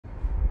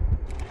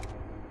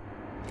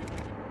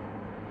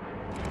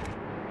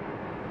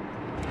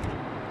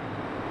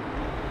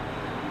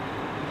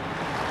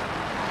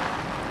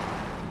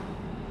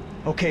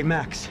Okay,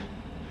 Max.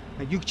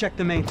 Now you check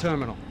the main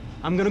terminal.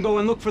 I'm gonna go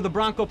and look for the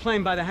Bronco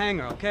plane by the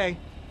hangar, okay?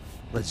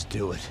 Let's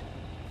do it.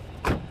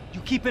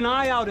 You keep an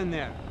eye out in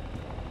there.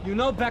 You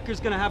know Becker's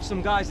gonna have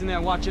some guys in there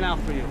watching out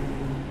for you.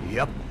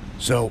 Yep.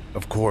 So,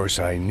 of course,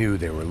 I knew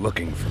they were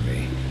looking for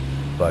me.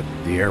 But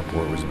the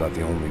airport was about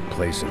the only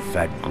place a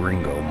fat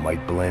gringo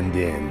might blend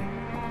in.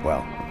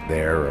 Well,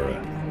 there or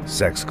a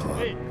sex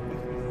club.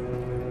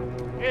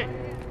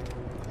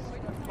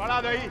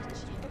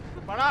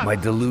 My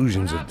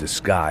delusions of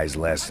disguise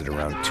lasted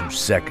around 2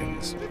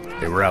 seconds.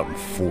 They were out in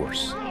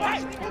force.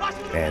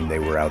 And they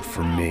were out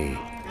for me.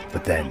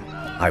 But then,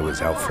 I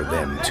was out for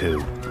them,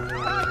 too.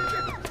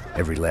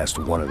 Every last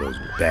one of those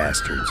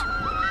bastards.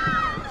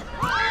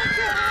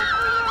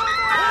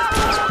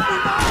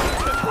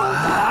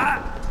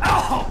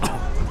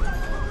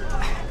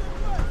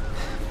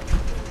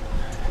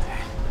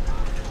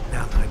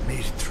 Now that I've made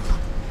it through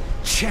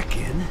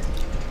check-in,